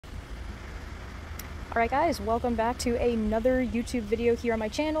Alright guys, welcome back to another YouTube video here on my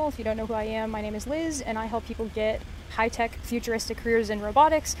channel. If you don't know who I am, my name is Liz and I help people get high-tech futuristic careers in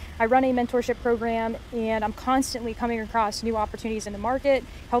robotics. I run a mentorship program and I'm constantly coming across new opportunities in the market,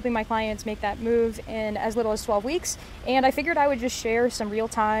 helping my clients make that move in as little as 12 weeks. And I figured I would just share some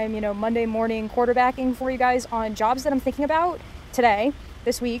real-time, Monday morning quarterbacking for you guys on jobs that I'm thinking about today,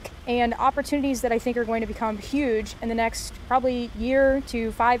 this week, and opportunities that I think are going to become huge in the next probably year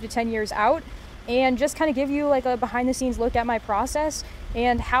to 5 to 10 years out. And just kind of give you like a behind the scenes look at my process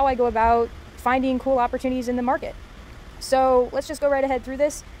and how I go about finding cool opportunities in the market. So let's just go right ahead through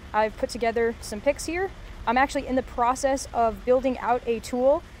this. I've put together some picks here. I'm actually in the process of building out a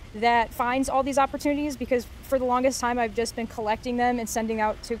tool that finds all these opportunities because for the longest time I've just been collecting them and sending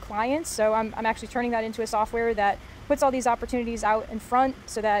out to clients. So I'm actually turning that into a software that puts all these opportunities out in front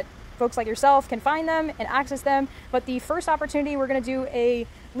so that folks like yourself can find them and access them. But the first opportunity, we're going to do a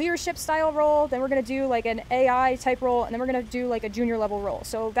leadership style role, then we're going to do like an AI type role, and then we're going to do like a junior level role.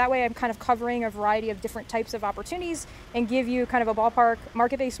 So that way I'm kind of covering a variety of different types of opportunities and give you kind of a ballpark.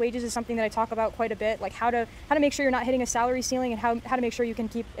 Market-based wages is something that I talk about quite a bit, like how to make sure you're not hitting a salary ceiling and how to make sure you can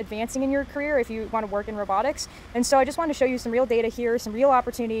keep advancing in your career if you want to work in robotics. And so I just wanted to show you some real data here, some real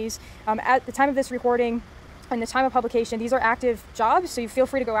opportunities. At the time of this recording, and the time of publication, these are active jobs, so you feel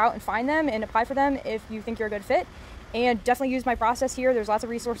free to go out and find them and apply for them if you think you're a good fit. And definitely use my process here. There's lots of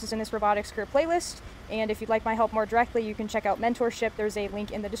resources in this robotics career playlist. And if you'd like my help more directly, you can check out mentorship. There's a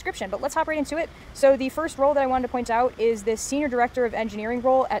link in the description. But let's hop right into it. So the first role that I wanted to point out is this Senior Director of Engineering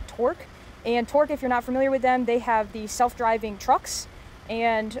role at Torque. And Torque, if you're not familiar with them, they have the self-driving trucks.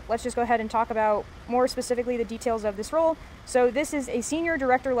 And let's just go ahead and talk about more specifically the details of this role. So this is a senior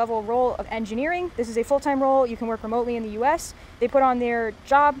director level role of engineering. This is a full-time role. You can work remotely in the US. They put on their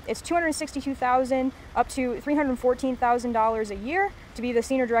job, it's $262,000 up to $314,000 a year to be the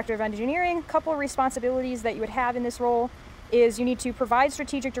senior director of engineering. A couple of responsibilities that you would have in this role is you need to provide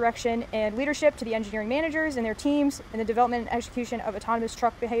strategic direction and leadership to the engineering managers and their teams in the development and execution of autonomous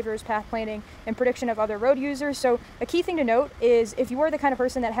truck behaviors, path planning, and prediction of other road users. So a key thing to note is if you are the kind of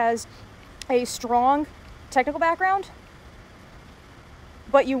person that has a strong technical background,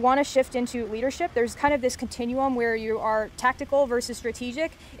 but you want to shift into leadership, there's kind of this continuum where you are tactical versus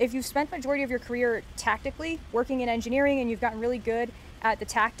strategic. If you've spent the majority of your career tactically working in engineering and you've gotten really good at the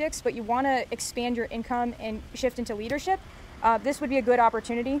tactics, but you want to expand your income and shift into leadership, this would be a good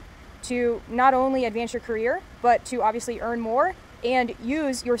opportunity to not only advance your career, but to obviously earn more and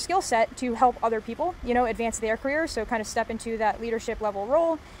use your skill set to help other people, advance their career. So kind of step into that leadership level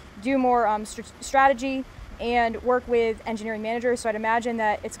role, do more strategy, and work with engineering managers. So I'd imagine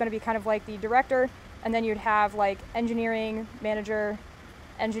that it's going to be kind of like the director, and then you'd have like engineering manager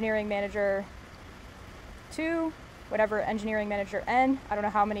 2, whatever, engineering manager N. I don't know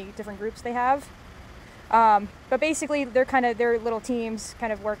how many different groups they have. But basically their little teams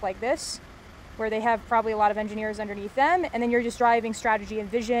kind of work like this, where they have probably a lot of engineers underneath them, and then you're just driving strategy and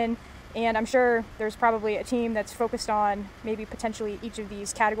vision. And I'm sure there's probably a team that's focused on maybe potentially each of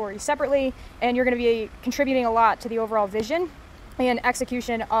these categories separately, and you're going to be contributing a lot to the overall vision and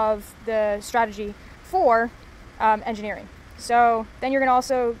execution of the strategy for engineering. So then you're going to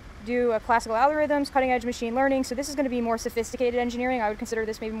also do classical algorithms, cutting edge machine learning. So this is going to be more sophisticated engineering. I would consider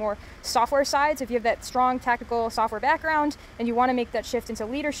this maybe more software side. So if you have that strong tactical software background and you want to make that shift into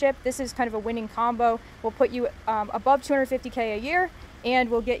leadership, this is kind of a winning combo. We'll put you above $250K a year, and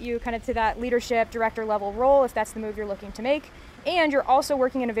we'll get you kind of to that leadership director level role if that's the move you're looking to make. And you're also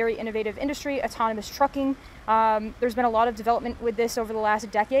working in a very innovative industry, autonomous trucking. There's been a lot of development with this over the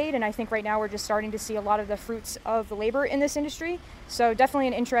last decade, and I think right now we're just starting to see a lot of the fruits of the labor in this industry. So definitely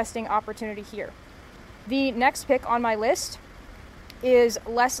an interesting opportunity here. The next pick on my list is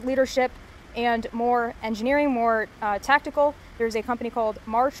less leadership and more engineering, more tactical. There's a company called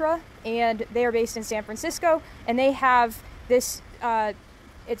Martra, and they are based in San Francisco, and they have this,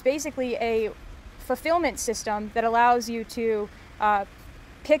 it's basically a fulfillment system that allows you to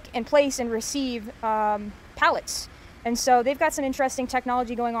pick and place and receive pallets. And so they've got some interesting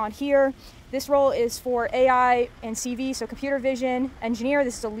technology going on here. This role is for AI and CV, so computer vision engineer.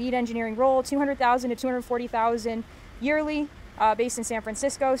 This is a lead engineering role, $200,000 to $240,000 yearly, based in San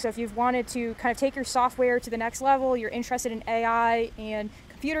Francisco. So if you've wanted to kind of take your software to the next level, you're interested in AI and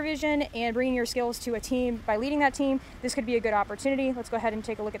computer vision and bringing your skills to a team by leading that team, this could be a good opportunity. Let's go ahead and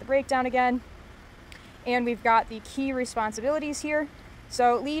take a look at the breakdown again. And we've got the key responsibilities here.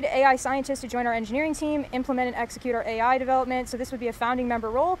 So lead AI scientist to join our engineering team, implement and execute our AI development. So this would be a founding member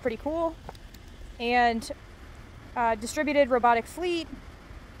role, pretty cool. And distributed robotic fleet,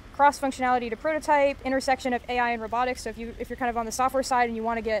 cross functionality to prototype, intersection of AI and robotics. So if you're kind of on the software side and you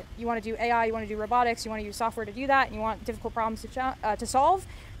want to do AI, you want to do robotics, you want to use software to do that, and you want difficult problems to solve,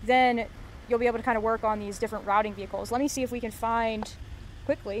 then you'll be able to kind of work on these different routing vehicles. Let me see if we can find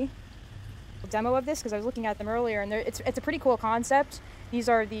quickly a demo of this, because I was looking at them earlier, and it's a pretty cool concept. These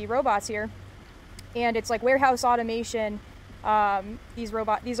are the robots here, and it's like warehouse automation. These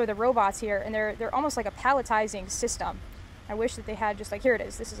are the robots here, and they're almost like a palletizing system. I wish that they had just like, here it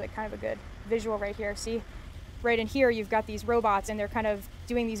is. This is like kind of a good visual right here. See, right in here, you've got these robots, and they're kind of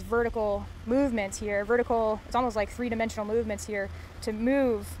doing these vertical movements here. It's almost like three-dimensional movements here to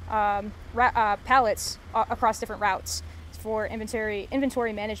move pallets across different routes for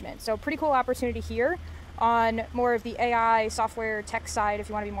inventory management. So pretty cool opportunity here on more of the AI software tech side if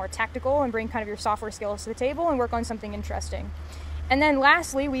you want to be more tactical and bring kind of your software skills to the table and work on something interesting. And then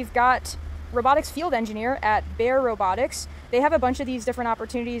lastly, we've got robotics field engineer at Bear Robotics. They have a bunch of these different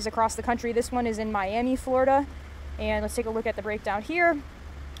opportunities across the country. This one is in Miami, Florida. And let's take a look at the breakdown here.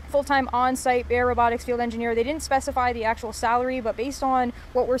 Full-time on-site Bear Robotics field engineer. They didn't specify the actual salary, but based on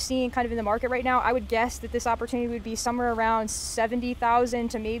what we're seeing kind of in the market right now, I would guess that this opportunity would be somewhere around $70,000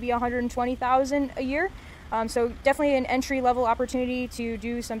 to maybe $120,000 a year. So definitely an entry-level opportunity to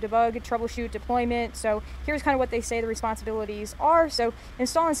do some debug, troubleshoot, deployment. So here's kind of what they say the responsibilities are. So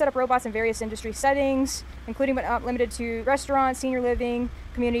install and set up robots in various industry settings, including but not limited to restaurants, senior living,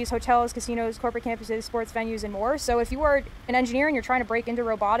 communities, hotels, casinos, corporate campuses, sports venues, and more. So if you are an engineer and you're trying to break into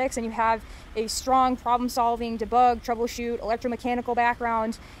robotics and you have a strong problem-solving, debug, troubleshoot, electromechanical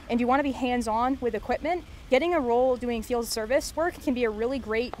background, and you want to be hands-on with equipment, getting a role doing field service work can be a really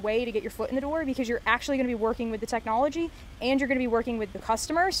great way to get your foot in the door, because you're actually going to be working with the technology and you're going to be working with the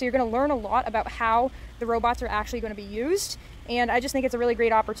customer. So you're going to learn a lot about how the robots are actually going to be used. And I just think it's a really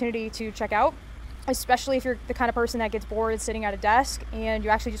great opportunity to check out, especially if you're the kind of person that gets bored sitting at a desk and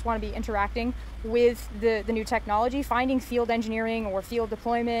you actually just want to be interacting with the new technology. Finding field engineering or field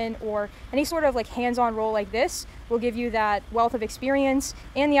deployment or any sort of like hands-on role like this will give you that wealth of experience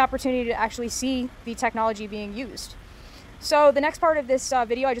and the opportunity to actually see the technology being used. So the next part of this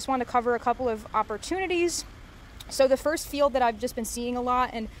video, I just want to cover a couple of opportunities. So the first field that I've just been seeing a lot,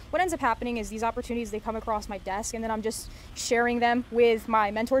 and what ends up happening is these opportunities, they come across my desk and then I'm just sharing them with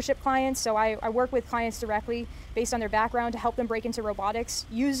my mentorship clients. So I work with clients directly based on their background to help them break into robotics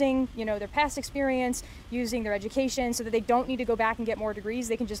using, their past experience, using their education, so that they don't need to go back and get more degrees.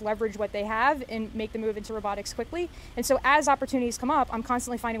 They can just leverage what they have and make the move into robotics quickly. And so as opportunities come up, I'm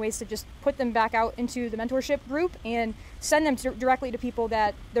constantly finding ways to just put them back out into the mentorship group and send them directly to people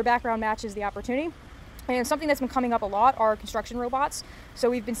that their background matches the opportunity. And something that's been coming up a lot are construction robots. So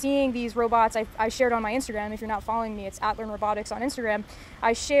we've been seeing these robots. I shared on my Instagram. If you're not following me, it's @LearnRobotics on Instagram.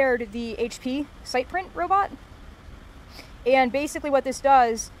 I shared the HP site print robot. And basically what this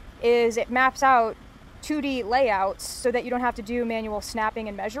does is it maps out 2D layouts so that you don't have to do manual snapping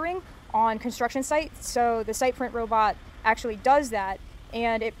and measuring on construction sites. So the site print robot actually does that.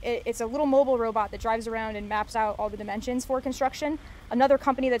 And it's a little mobile robot that drives around and maps out all the dimensions for construction. Another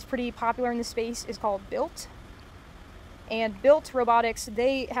company that's pretty popular in this space is called Built. And Built Robotics,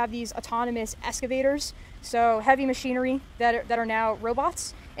 they have these autonomous excavators, so heavy machinery that are now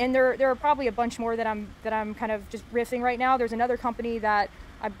robots. And there are probably a bunch more that I'm kind of just riffing right now. There's another company that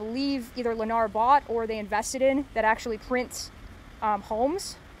I believe either Lennar bought or they invested in that actually prints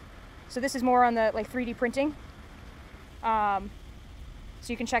homes. So this is more on the like 3D printing.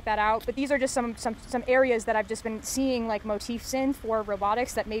 So you can check that out. But these are just some areas that I've just been seeing like motifs in for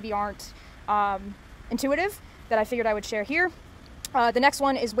robotics that maybe aren't intuitive, that I figured I would share here. The next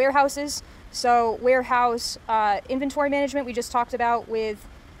one is warehouses. So warehouse inventory management we just talked about with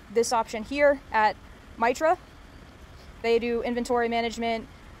this option here at Mitra. They do inventory management.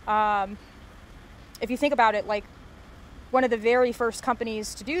 If you think about it, like one of the very first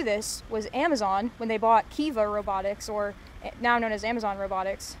companies to do this was Amazon when they bought Kiva Robotics, or now known as Amazon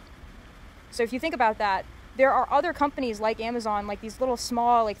Robotics. So if you think about that, there are other companies like Amazon, like these little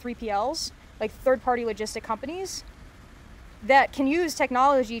small like 3PLs, like third-party logistic companies, that can use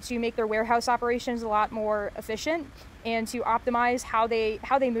technology to make their warehouse operations a lot more efficient and to optimize how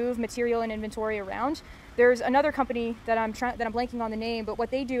they move material and inventory around. There's another company that I'm blanking on the name, but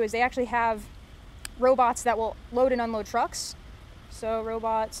what they do is they actually have robots that will load and unload trucks. So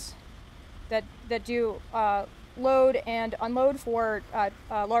robots that do load and unload for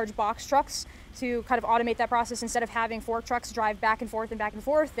large box trucks to kind of automate that process. Instead of having fork trucks drive back and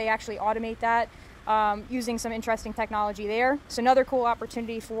forth, they actually automate that using some interesting technology there. So another cool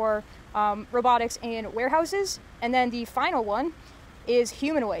opportunity for robotics in warehouses. And then the final one is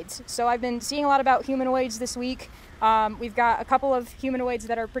humanoids. So I've been seeing a lot about humanoids this week. We've got a couple of humanoids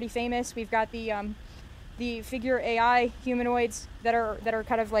that are pretty famous. We've got the Figure AI humanoids that are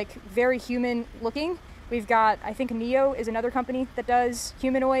kind of like very human looking. We've got, I think Neo is another company that does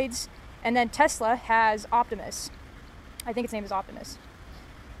humanoids. And then Tesla has Optimus. I think its name is Optimus.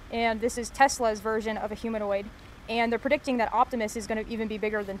 And this is Tesla's version of a humanoid. And they're predicting that Optimus is going to even be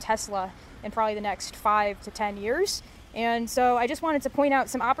bigger than Tesla in probably the next 5 to 10 years. And so I just wanted to point out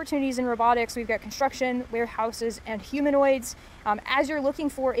some opportunities in robotics. We've got construction, warehouses, and humanoids. As you're looking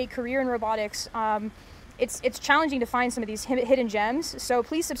for a career in robotics, it's challenging to find some of these hidden gems. So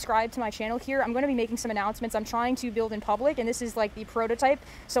please subscribe to my channel here. I'm going to be making some announcements. I'm trying to build in public, and this is like the prototype.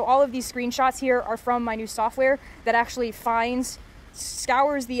 So all of these screenshots here are from my new software that actually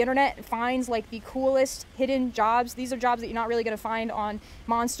scours the internet, finds like the coolest hidden jobs. These are jobs that you're not really going to find on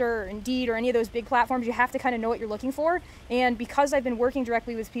Monster or Indeed or any of those big platforms. You have to kind of know what you're looking for. And because I've been working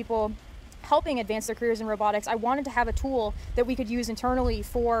directly with people helping advance their careers in robotics, I wanted to have a tool that we could use internally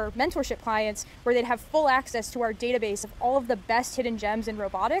for mentorship clients where they'd have full access to our database of all of the best hidden gems in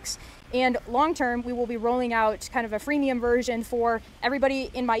robotics. And long term, we will be rolling out kind of a freemium version for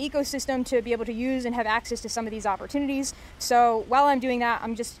everybody in my ecosystem to be able to use and have access to some of these opportunities. So while I'm doing that,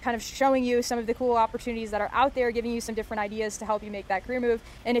 I'm just kind of showing you some of the cool opportunities that are out there, giving you some different ideas to help you make that career move.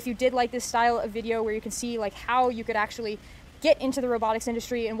 And if you did like this style of video where you can see like how you could actually get into the robotics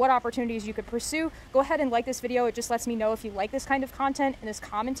industry and what opportunities you could pursue, go ahead and like this video. It just lets me know if you like this kind of content and this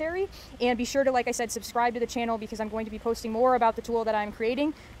commentary. And be sure to, like I said, subscribe to the channel because I'm going to be posting more about the tool that I'm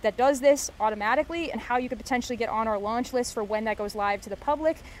creating that does this automatically and how you could potentially get on our launch list for when that goes live to the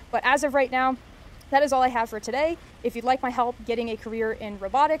public. But as of right now, that is all I have for today. If you'd like my help getting a career in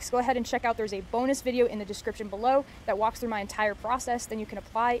robotics, go ahead and check out, there's a bonus video in the description below that walks through my entire process. Then you can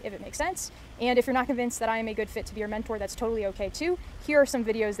apply if it makes sense. And if you're not convinced that I am a good fit to be your mentor, that's totally okay too. Here are some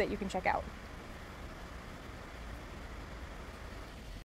videos that you can check out.